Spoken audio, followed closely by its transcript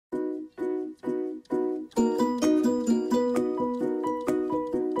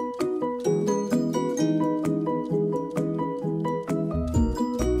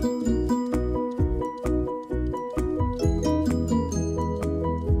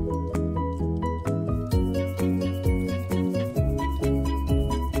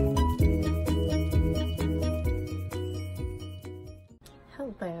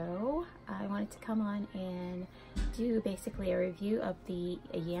basically a review of the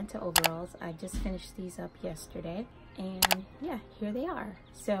Yanta Overalls. I just finished these up yesterday, and yeah, here they are.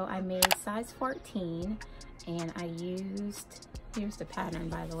 So I made size 14, and I used, here's the pattern,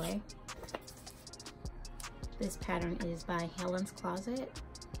 by the way. This pattern is by Helen's Closet,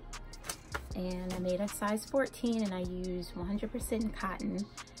 and I made a size 14, and I used 100% cotton,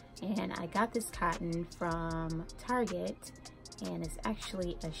 and I got this cotton from Target, and it's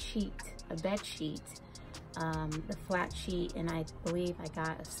actually a sheet, a bed sheet, the flat sheet, and I believe I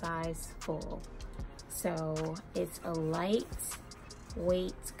got a size full. So it's a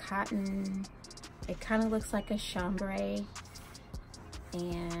lightweight cotton. It kind of looks like a chambray,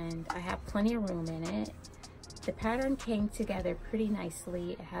 and I have plenty of room in it. The pattern came together pretty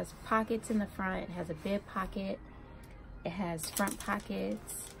nicely. It has pockets in the front, it has a bib pocket, it has front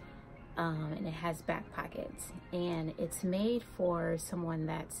pockets, and it has back pockets. And it's made for someone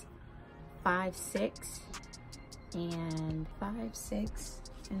that's 5'6", and 5'6",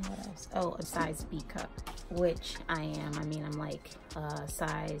 and what else? Oh, a size B cup, which I am. I mean, I'm like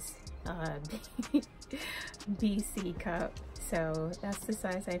size BC cup. So that's the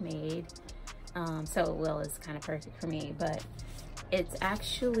size I made. So well, it's kind of perfect for me, but it's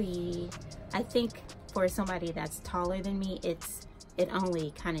actually, I think for somebody that's taller than me, it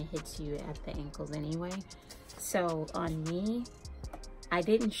only kind of hits you at the ankles anyway. So on me, I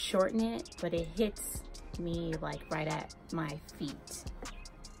didn't shorten it, but it hits me like right at my feet.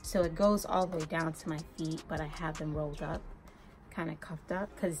 So it goes all the way down to my feet, but I have them rolled up, kind of cuffed up,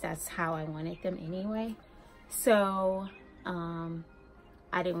 because that's how I wanted them anyway. So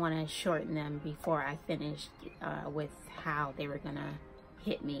I didn't want to shorten them before I finished with how they were gonna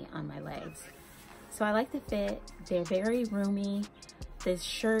hit me on my legs. So I like the fit. They're very roomy. This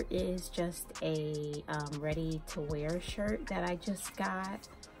shirt is just a ready to wear shirt that I just got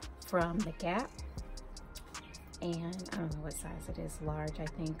from the Gap. And I don't know what size it is, large I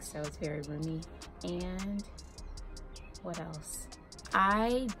think, so it's very roomy. And what else?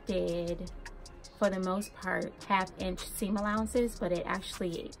 I did, for the most part, 1/2-inch seam allowances, but it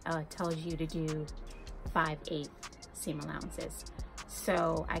actually tells you to do 5/8 seam allowances.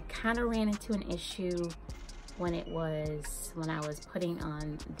 So I kind of ran into an issue when I was putting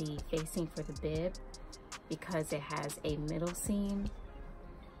on the facing for the bib, because it has a middle seam.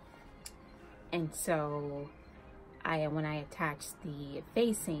 And so when I attached the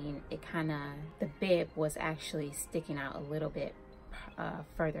facing, the bib was actually sticking out a little bit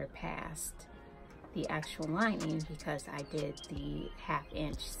further past the actual lining, because I did the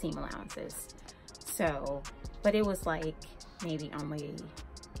 1/2-inch seam allowances. So, but it was like maybe only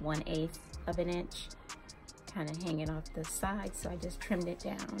 1/8 of an inch, kind of hanging off the side, so I just trimmed it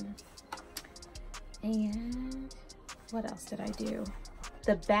down. And what else did I do?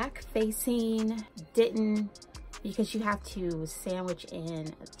 The back facing didn't, because you have to sandwich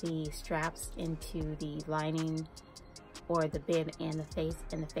in the straps into the lining, or the bib and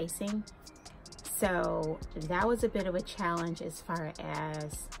the facing. So that was a bit of a challenge as far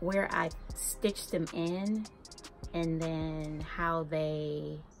as where I stitched them in, and then how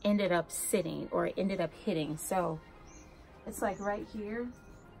they ended up sitting or ended up hitting. So it's like right here,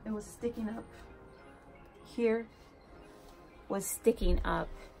 it was sticking up here, was sticking up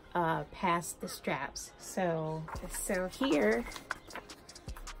past the straps. So here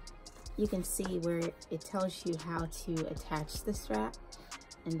you can see where it tells you how to attach the strap,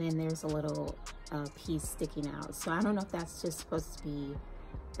 and then there's a little piece sticking out. So I don't know if that's just supposed to be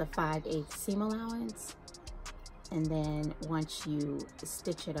the 5/8 seam allowance, and then once you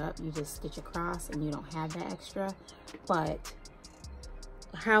stitch it up, you just stitch across and you don't have that extra. But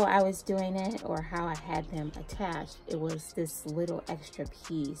how I was doing it, or how I had them attached, it was this little extra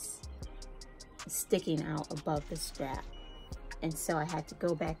piece sticking out above the strap. And so I had to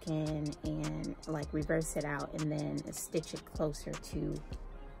go back in and like reverse it out, and then stitch it closer to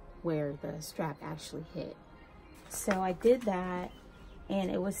where the strap actually hit. So I did that, and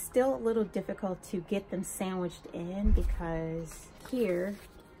it was still a little difficult to get them sandwiched in, because here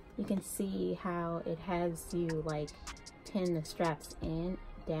you can see how it has you like pin the straps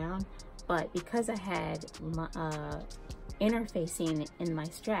down, but because I had my interfacing in my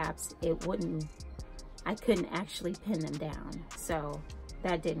straps, I couldn't actually pin them down, so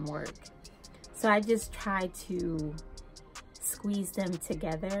that didn't work. So I just tried to squeeze them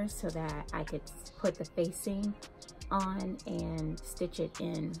together so that I could put the facing on and stitch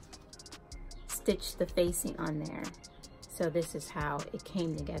the facing on there. So this is how it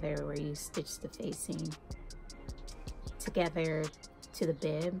came together, where you stitch the facing together to the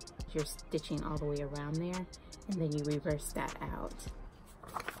bib. You're stitching all the way around there, and then you reverse that out.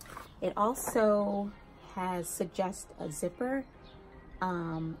 It also has suggest a zipper,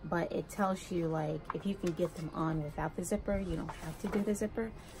 but it tells you like if you can get them on without the zipper, you don't have to do the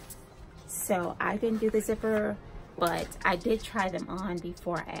zipper. So I didn't do the zipper, but I did try them on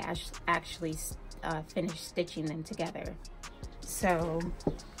before I actually finished stitching them together. So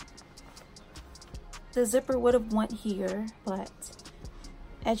the zipper would have went here, but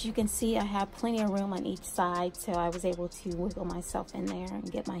as you can see, I have plenty of room on each side, so I was able to wiggle myself in there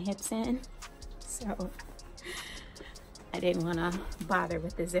and get my hips in. So I didn't want to bother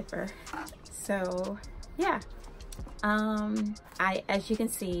with the zipper. So yeah, as you can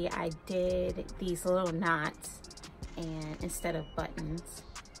see, I did these little knots and instead of buttons.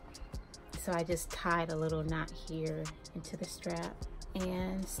 So I just tied a little knot here into the strap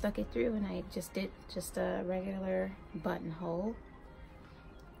and stuck it through, and I just did a regular buttonhole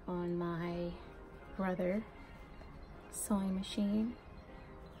on my brother sewing machine,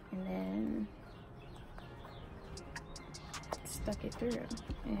 and then stuck it through.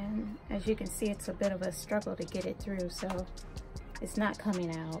 And as you can see, it's a bit of a struggle to get it through, so it's not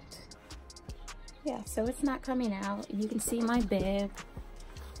coming out. Yeah, so it's not coming out. You can see my bib,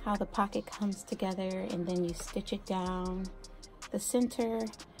 how the pocket comes together, and then you stitch it down the center.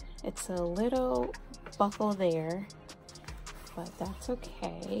 It's a little buckle there, but that's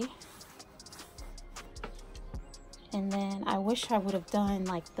okay. And then I wish I would have done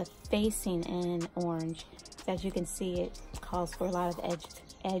like the facing in orange. As you can see, it calls for a lot of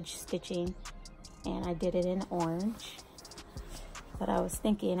edge stitching, and I did it in orange. But I was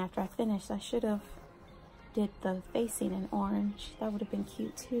thinking after I finished, I should have did the facing in orange. That would have been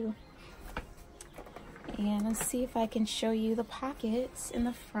cute too. And let's see if I can show you the pockets in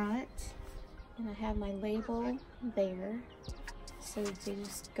the front. And I have my label there. So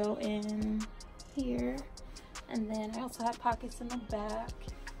just go in here. And then I also have pockets in the back.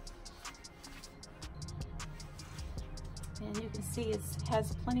 And you can see it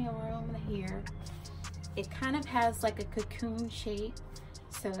has plenty of room here. It kind of has like a cocoon shape.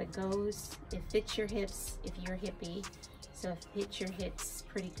 So it fits your hips if you're a hippie. So it fits your hips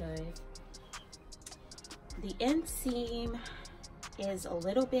pretty good. The inseam is a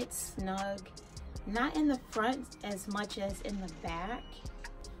little bit snug, not in the front as much as in the back.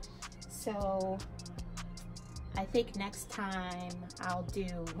 So I think next time I'll do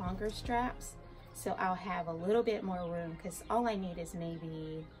longer straps. So I'll have a little bit more room, because all I need is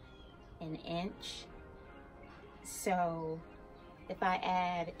maybe an inch. So if I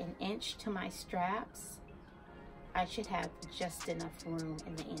add an inch to my straps, I should have just enough room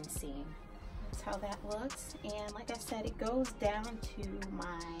in the inseam. That's how that looks. And like I said, it goes down to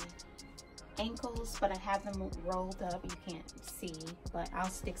my ankles, but I have them rolled up. You can't see, but I'll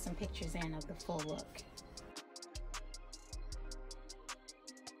stick some pictures in of the full look.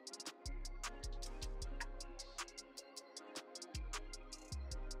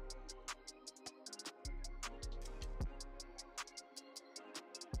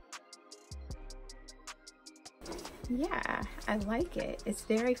 Yeah, I like it. It's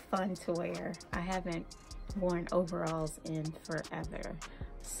very fun to wear. I haven't worn overalls in forever,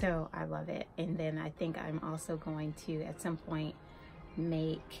 so I love it. And then I think I'm also going to at some point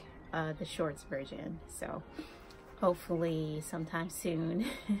make the shorts version, so hopefully sometime soon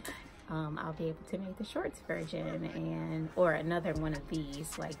I'll be able to make the shorts version, or another one of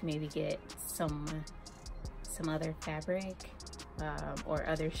these, like maybe get some other fabric or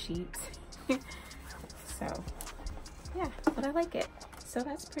other sheets. So yeah, but I like it. So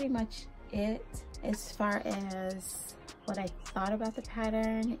that's pretty much it as far as what I thought about the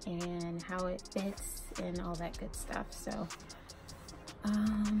pattern and how it fits and all that good stuff. So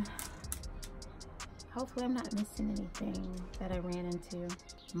hopefully I'm not missing anything that I ran into.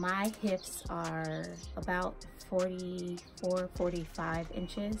 My hips are about 44, 45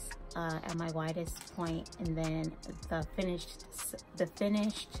 inches at my widest point, and then the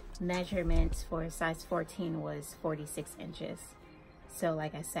finished measurements for size 14 was 46 inches. So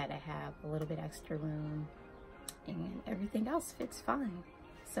like I said, I have a little bit extra room and everything else fits fine.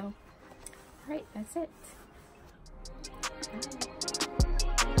 So all right, that's it.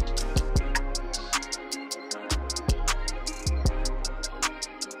 Bye.